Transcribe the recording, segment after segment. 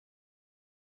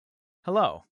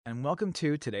Hello, and welcome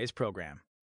to today's program,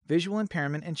 Visual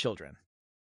Impairment in Children.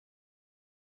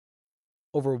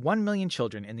 Over 1 million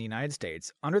children in the United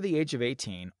States under the age of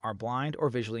 18 are blind or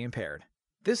visually impaired.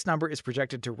 This number is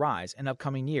projected to rise in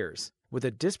upcoming years, with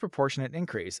a disproportionate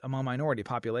increase among minority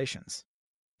populations.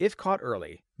 If caught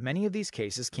early, many of these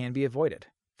cases can be avoided.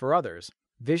 For others,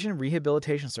 vision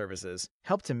rehabilitation services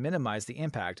help to minimize the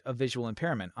impact of visual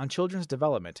impairment on children's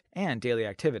development and daily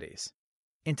activities.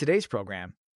 In today's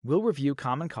program, we'll review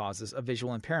common causes of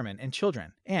visual impairment in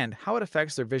children and how it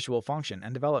affects their visual function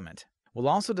and development. We'll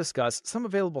also discuss some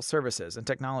available services and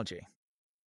technology.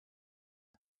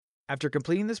 After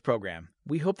completing this program,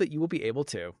 we hope that you will be able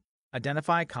to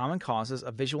identify common causes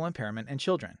of visual impairment in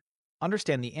children,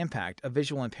 understand the impact of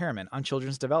visual impairment on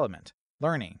children's development,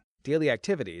 learning, daily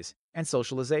activities, and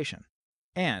socialization,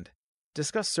 and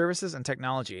discuss services and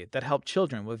technology that help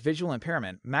children with visual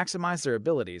impairment maximize their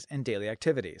abilities in daily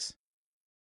activities.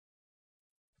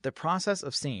 The process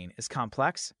of seeing is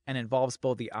complex and involves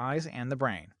both the eyes and the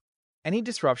brain. Any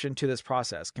disruption to this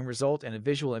process can result in a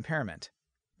visual impairment.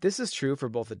 This is true for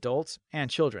both adults and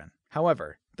children.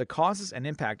 However, the causes and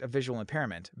impact of visual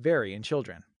impairment vary in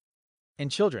children. In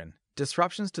children,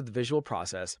 disruptions to the visual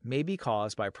process may be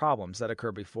caused by problems that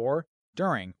occur before,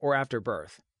 during, or after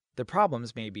birth. The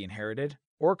problems may be inherited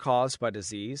or caused by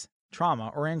disease,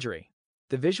 trauma, or injury.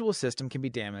 The visual system can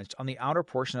be damaged on the outer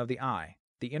portion of the eye,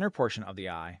 the inner portion of the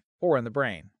eye, or in the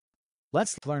brain.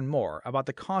 Let's learn more about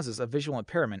the causes of visual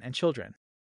impairment in children.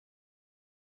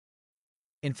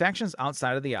 Infections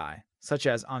outside of the eye, such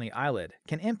as on the eyelid,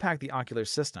 can impact the ocular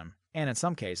system and, in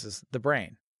some cases, the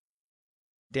brain.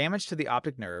 Damage to the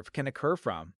optic nerve can occur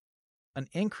from an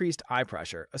increased eye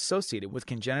pressure associated with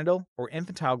congenital or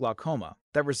infantile glaucoma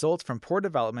that results from poor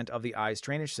development of the eye's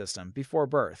drainage system before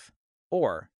birth,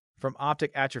 or from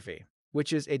optic atrophy,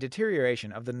 which is a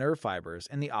deterioration of the nerve fibers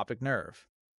in the optic nerve.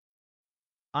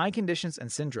 Eye conditions and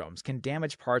syndromes can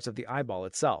damage parts of the eyeball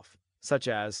itself, such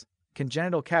as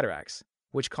congenital cataracts,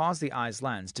 which cause the eye's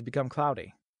lens to become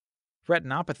cloudy,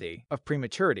 retinopathy of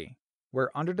prematurity,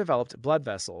 where underdeveloped blood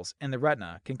vessels in the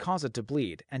retina can cause it to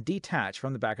bleed and detach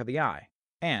from the back of the eye,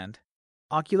 and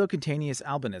oculocutaneous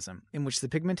albinism, in which the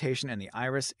pigmentation in the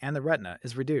iris and the retina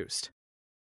is reduced.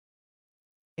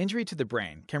 Injury to the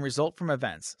brain can result from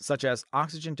events such as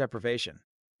oxygen deprivation,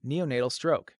 neonatal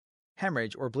stroke,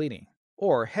 hemorrhage or bleeding,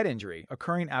 or head injury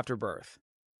occurring after birth.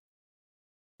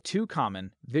 Two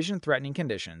common vision-threatening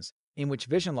conditions in which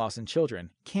vision loss in children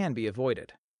can be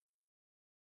avoided.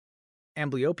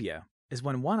 Amblyopia is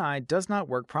when one eye does not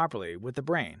work properly with the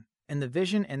brain and the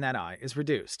vision in that eye is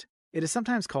reduced. It is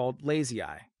sometimes called lazy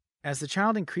eye. As the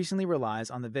child increasingly relies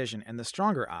on the vision in the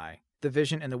stronger eye, the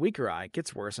vision in the weaker eye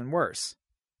gets worse and worse.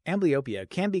 Amblyopia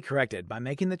can be corrected by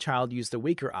making the child use the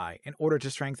weaker eye in order to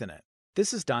strengthen it.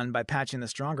 This is done by patching the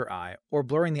stronger eye or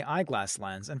blurring the eyeglass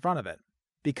lens in front of it.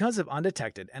 Because of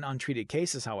undetected and untreated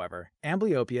cases, however,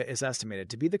 amblyopia is estimated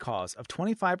to be the cause of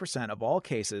 25% of all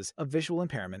cases of visual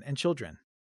impairment in children.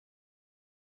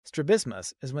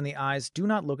 Strabismus is when the eyes do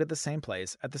not look at the same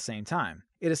place at the same time.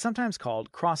 It is sometimes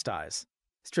called crossed eyes.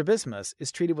 Strabismus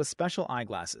is treated with special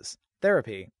eyeglasses,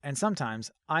 therapy, and sometimes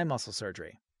eye muscle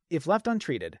surgery. If left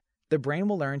untreated, the brain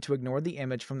will learn to ignore the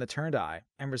image from the turned eye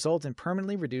and result in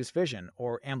permanently reduced vision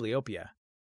or amblyopia.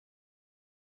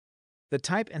 The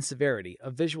type and severity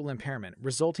of visual impairment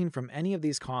resulting from any of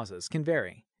these causes can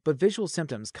vary, but visual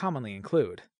symptoms commonly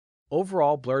include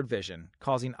overall blurred vision,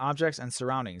 causing objects and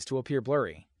surroundings to appear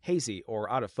blurry, hazy,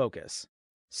 or out of focus.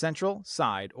 Central,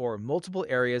 side, or multiple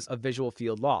areas of visual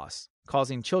field loss,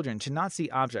 causing children to not see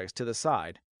objects to the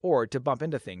side or to bump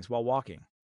into things while walking.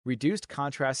 Reduced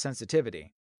contrast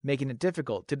sensitivity, making it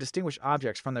difficult to distinguish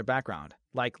objects from their background,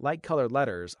 like light-colored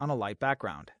letters on a light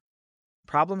background.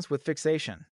 Problems with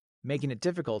fixation, making it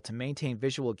difficult to maintain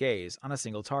visual gaze on a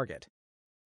single target.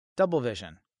 Double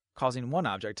vision, causing one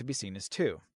object to be seen as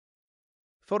two.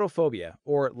 Photophobia,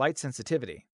 or light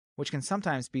sensitivity, which can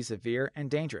sometimes be severe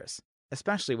and dangerous,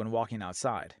 especially when walking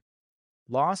outside.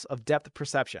 Loss of depth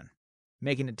perception,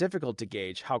 making it difficult to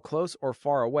gauge how close or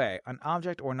far away an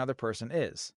object or another person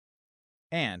is.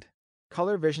 And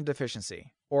color vision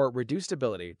deficiency, or reduced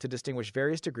ability to distinguish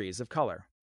various degrees of color.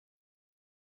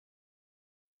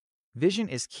 Vision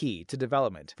is key to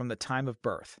development from the time of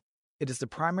birth. It is the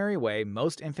primary way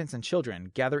most infants and children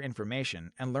gather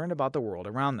information and learn about the world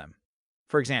around them.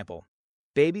 For example,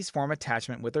 babies form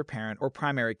attachment with their parent or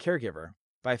primary caregiver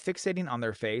by fixating on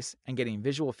their face and getting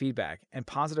visual feedback and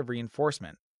positive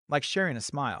reinforcement, like sharing a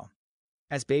smile.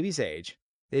 As babies age,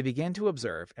 they begin to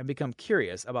observe and become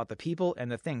curious about the people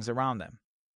and the things around them.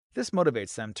 This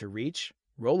motivates them to reach,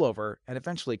 roll over, and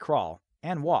eventually crawl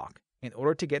and walk in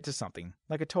order to get to something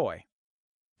like a toy.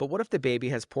 But what if the baby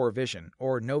has poor vision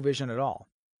or no vision at all?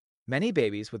 Many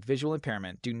babies with visual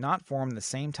impairment do not form the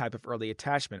same type of early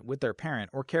attachment with their parent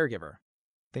or caregiver.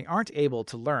 They aren't able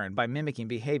to learn by mimicking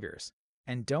behaviors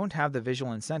and don't have the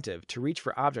visual incentive to reach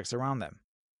for objects around them.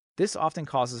 This often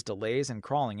causes delays in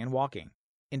crawling and walking,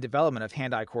 in development of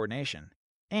hand-eye coordination,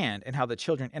 and in how the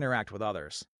children interact with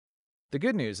others. The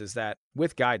good news is that,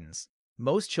 with guidance,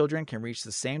 most children can reach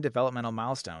the same developmental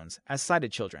milestones as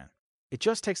sighted children. It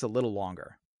just takes a little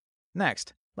longer.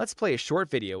 Next, let's play a short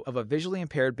video of a visually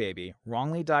impaired baby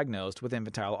wrongly diagnosed with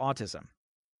infantile autism.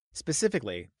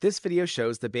 Specifically, this video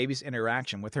shows the baby's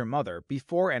interaction with her mother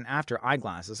before and after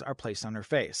eyeglasses are placed on her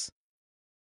face.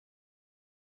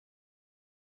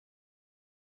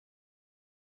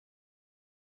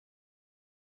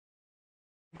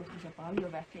 Koska se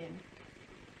paljon väkeä.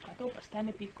 Katopas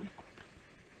tänne pikkuinen.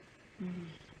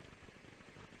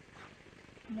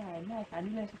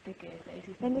 Näinhän yleensä tekee, että ei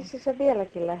sitä... Menisikö se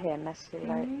vieläkin lähemmäs sillä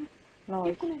noin?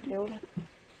 Pikkuinen tykkää.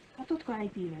 Katotko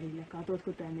äitiin välillä?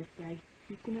 Katotko tänne päin?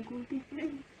 Pikkuinen kulti.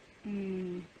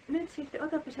 Nyt sitten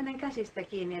otapa hänen käsistä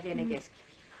kiinni ja vie ne keskelle.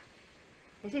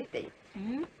 Ja sitten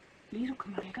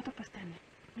Liisukka-Maria, katopas tänne.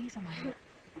 Liisa-Maria.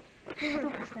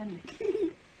 Katopas tänne.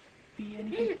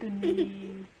 Pieni tyttö,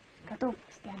 niin.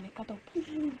 Katopas tänne, katopas.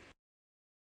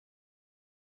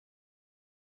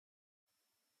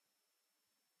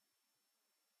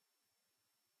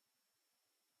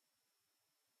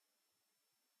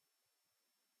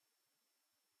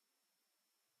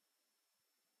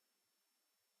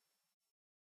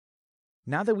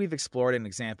 Now that we've explored an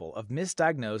example of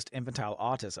misdiagnosed infantile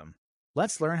autism,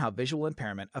 let's learn how visual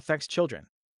impairment affects children.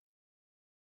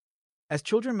 As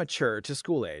children mature to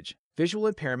school age, visual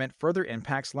impairment further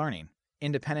impacts learning,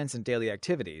 independence in daily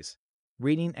activities,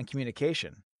 reading and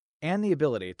communication, and the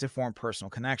ability to form personal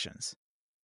connections.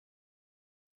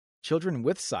 Children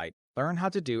with sight learn how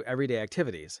to do everyday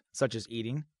activities such as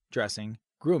eating, dressing,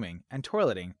 grooming, and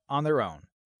toileting on their own,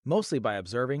 mostly by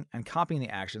observing and copying the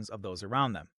actions of those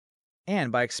around them,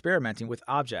 and by experimenting with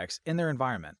objects in their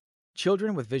environment.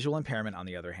 Children with visual impairment, on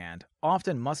the other hand,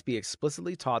 often must be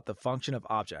explicitly taught the function of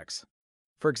objects.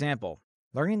 For example,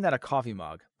 learning that a coffee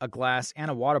mug, a glass, and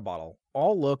a water bottle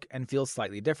all look and feel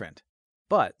slightly different,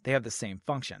 but they have the same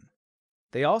function.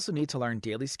 They also need to learn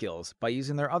daily skills by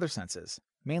using their other senses,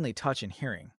 mainly touch and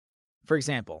hearing. For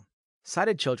example,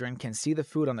 sighted children can see the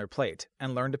food on their plate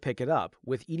and learn to pick it up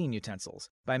with eating utensils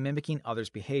by mimicking others'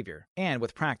 behavior and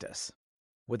with practice.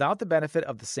 Without the benefit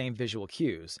of the same visual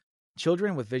cues,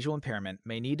 children with visual impairment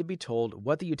may need to be told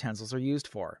what the utensils are used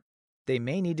for. They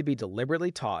may need to be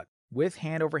deliberately taught, with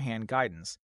hand-over-hand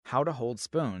guidance, how to hold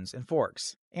spoons and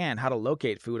forks, and how to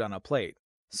locate food on a plate,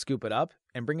 scoop it up,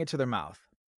 and bring it to their mouth.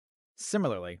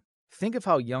 Similarly, think of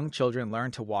how young children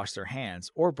learn to wash their hands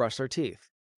or brush their teeth.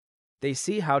 They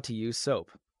see how to use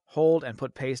soap, hold and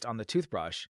put paste on the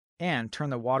toothbrush, and turn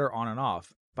the water on and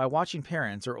off by watching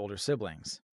parents or older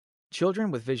siblings.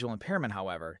 Children with visual impairment,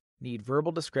 however, need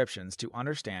verbal descriptions to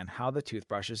understand how the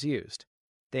toothbrush is used.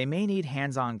 They may need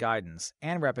hands-on guidance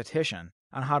and repetition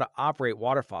on how to operate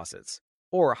water faucets,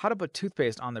 or how to put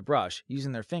toothpaste on the brush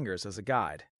using their fingers as a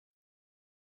guide.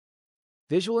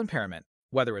 Visual impairment,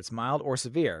 whether it's mild or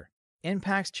severe,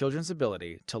 impacts children's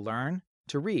ability to learn,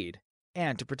 to read,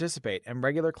 and to participate in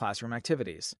regular classroom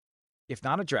activities. If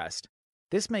not addressed,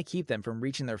 this may keep them from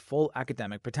reaching their full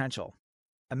academic potential.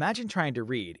 Imagine trying to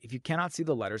read if you cannot see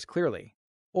the letters clearly,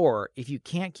 or if you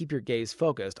can't keep your gaze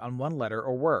focused on one letter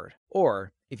or word,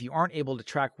 or if you aren't able to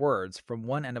track words from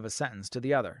one end of a sentence to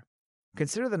the other.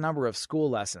 Consider the number of school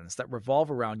lessons that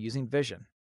revolve around using vision.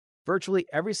 Virtually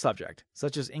every subject,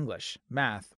 such as English,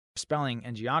 math, spelling,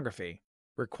 and geography,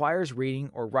 requires reading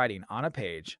or writing on a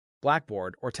page,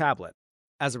 blackboard, or tablet.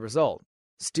 As a result,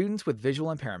 students with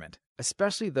visual impairment,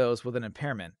 especially those with an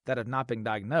impairment that have not been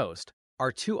diagnosed,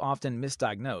 are too often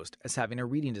misdiagnosed as having a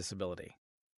reading disability.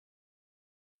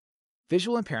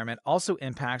 Visual impairment also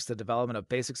impacts the development of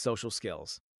basic social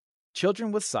skills.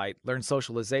 Children with sight learn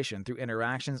socialization through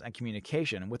interactions and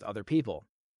communication with other people.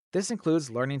 This includes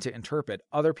learning to interpret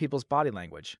other people's body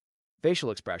language,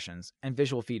 facial expressions, and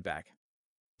visual feedback.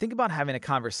 Think about having a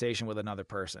conversation with another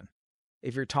person.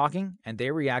 If you're talking and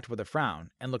they react with a frown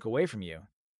and look away from you,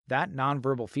 that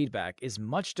nonverbal feedback is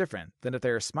much different than if they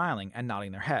are smiling and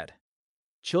nodding their head.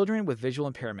 Children with visual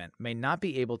impairment may not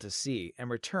be able to see and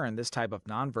return this type of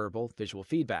nonverbal visual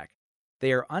feedback.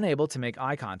 They are unable to make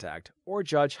eye contact or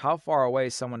judge how far away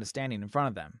someone is standing in front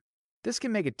of them. This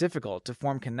can make it difficult to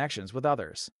form connections with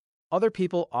others. Other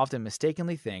people often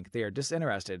mistakenly think they are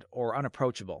disinterested or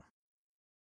unapproachable.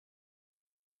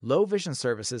 Low vision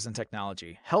services and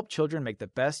technology help children make the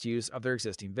best use of their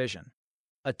existing vision.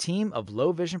 A team of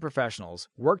low vision professionals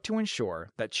work to ensure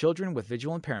that children with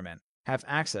visual impairment have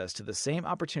access to the same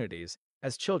opportunities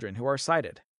as children who are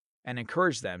sighted, and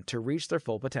encourage them to reach their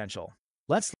full potential.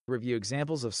 Let's review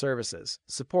examples of services,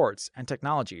 supports, and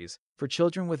technologies for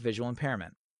children with visual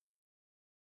impairment.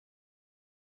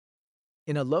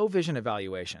 In a low vision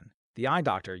evaluation, the eye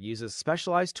doctor uses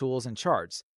specialized tools and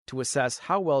charts to assess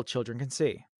how well children can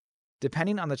see.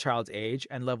 Depending on the child's age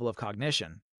and level of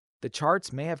cognition, the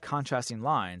charts may have contrasting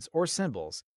lines or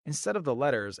symbols instead of the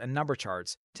letters and number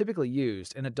charts typically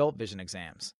used in adult vision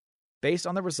exams. Based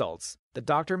on the results, the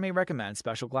doctor may recommend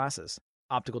special glasses,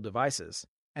 optical devices,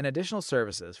 and additional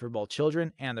services for both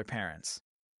children and their parents.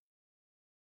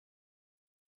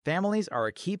 Families are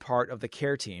a key part of the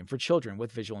care team for children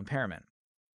with visual impairment.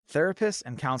 Therapists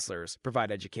and counselors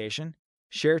provide education,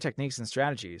 share techniques and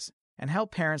strategies, and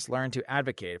help parents learn to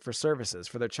advocate for services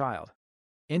for their child.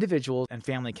 Individual and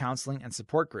family counseling and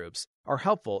support groups are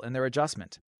helpful in their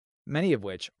adjustment, many of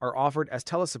which are offered as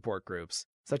telesupport groups,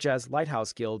 such as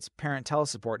Lighthouse Guild's Parent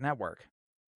Telesupport Network.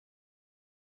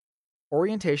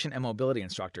 Orientation and mobility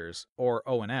instructors, or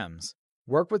O&Ms,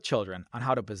 work with children on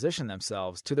how to position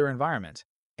themselves to their environment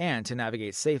and to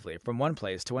navigate safely from one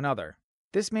place to another.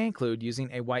 This may include using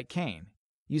a white cane,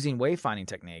 using wayfinding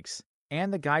techniques,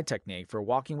 and the guide technique for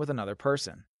walking with another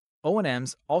person.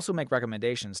 O&Ms also make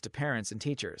recommendations to parents and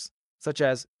teachers, such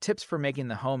as tips for making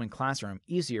the home and classroom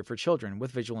easier for children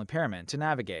with visual impairment to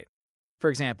navigate. For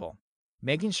example,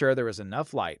 making sure there is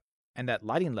enough light and that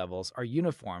lighting levels are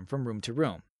uniform from room to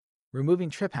room, removing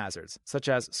trip hazards such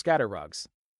as scatter rugs,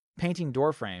 painting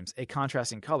door frames a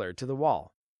contrasting color to the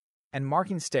wall, and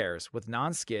marking stairs with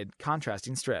non-skid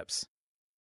contrasting strips.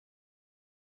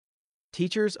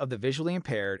 Teachers of the visually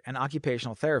impaired and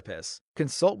occupational therapists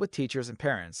consult with teachers and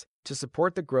parents to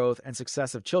support the growth and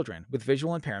success of children with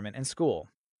visual impairment in school.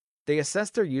 They assess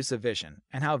their use of vision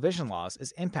and how vision loss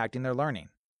is impacting their learning,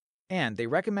 and they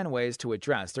recommend ways to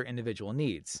address their individual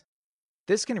needs.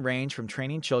 This can range from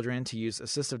training children to use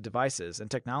assistive devices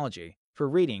and technology for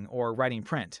reading or writing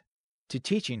print, to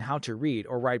teaching how to read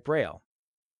or write Braille,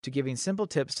 to giving simple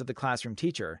tips to the classroom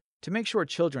teacher to make sure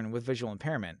children with visual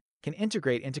impairment can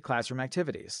integrate into classroom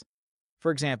activities.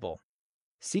 For example,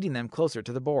 seating them closer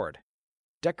to the board,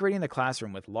 decorating the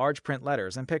classroom with large print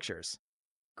letters and pictures,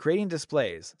 creating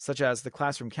displays such as the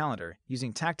classroom calendar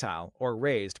using tactile or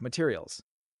raised materials,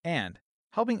 and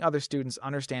helping other students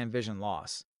understand vision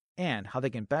loss and how they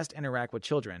can best interact with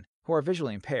children who are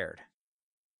visually impaired.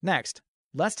 Next,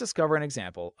 let's discover an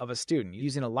example of a student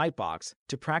using a light box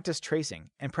to practice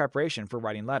tracing in preparation for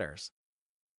writing letters.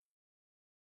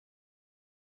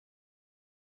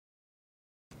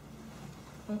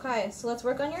 Okay, so let's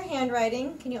work on your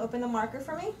handwriting. Can you open the marker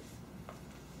for me?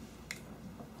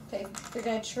 Okay, we're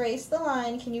going to trace the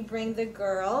line. Can you bring the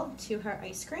girl to her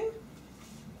ice cream?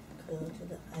 Go to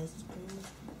the ice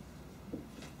cream.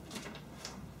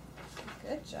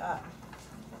 Good job.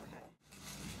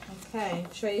 Okay,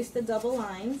 trace the double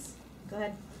lines. Go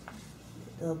ahead.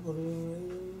 Double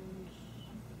lines.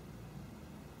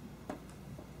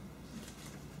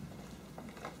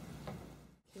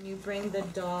 Can you bring the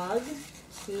dog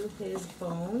to his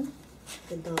bone?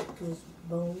 The doctor's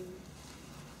bone.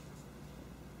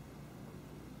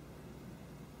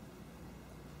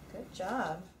 Good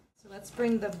job. So let's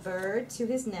bring the bird to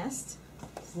his nest.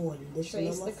 For lesson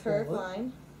Trace the number curved 4.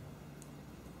 line.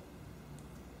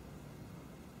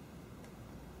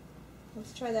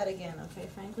 Let's try that again. Okay,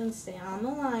 Franklin, stay on the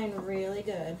line. Really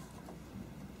good.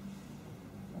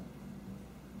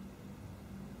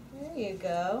 There you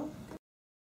go.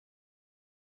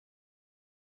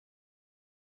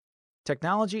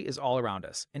 Technology is all around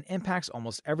us and impacts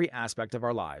almost every aspect of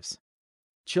our lives.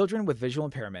 Children with visual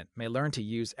impairment may learn to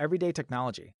use everyday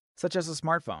technology, such as a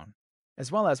smartphone,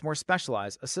 as well as more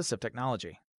specialized assistive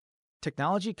technology.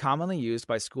 Technology commonly used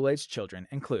by school-aged children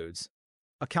includes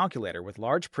a calculator with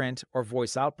large print or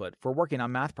voice output for working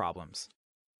on math problems,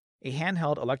 a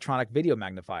handheld electronic video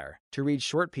magnifier to read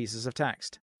short pieces of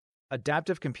text,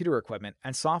 adaptive computer equipment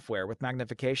and software with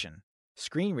magnification,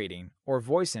 screen reading or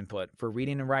voice input for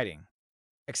reading and writing,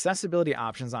 accessibility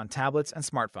options on tablets and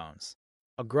smartphones,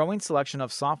 a growing selection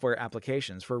of software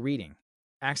applications for reading,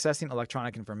 accessing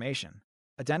electronic information,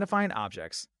 identifying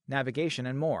objects, navigation,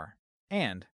 and more,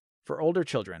 and, for older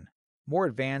children, more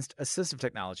advanced assistive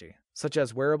technology, such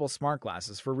as wearable smart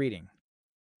glasses for reading.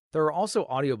 There are also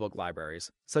audiobook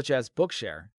libraries, such as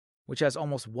Bookshare, which has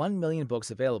almost 1 million books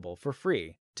available for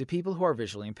free to people who are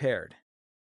visually impaired.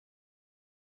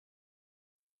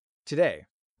 Today,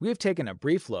 We have taken a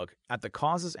brief look at the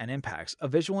causes and impacts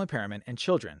of visual impairment in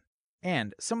children,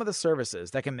 and some of the services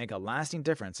that can make a lasting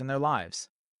difference in their lives.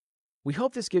 We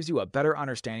hope this gives you a better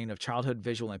understanding of childhood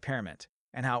visual impairment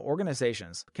and how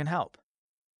organizations can help.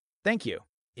 Thank you.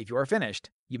 If you are finished,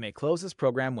 you may close this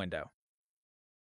program window.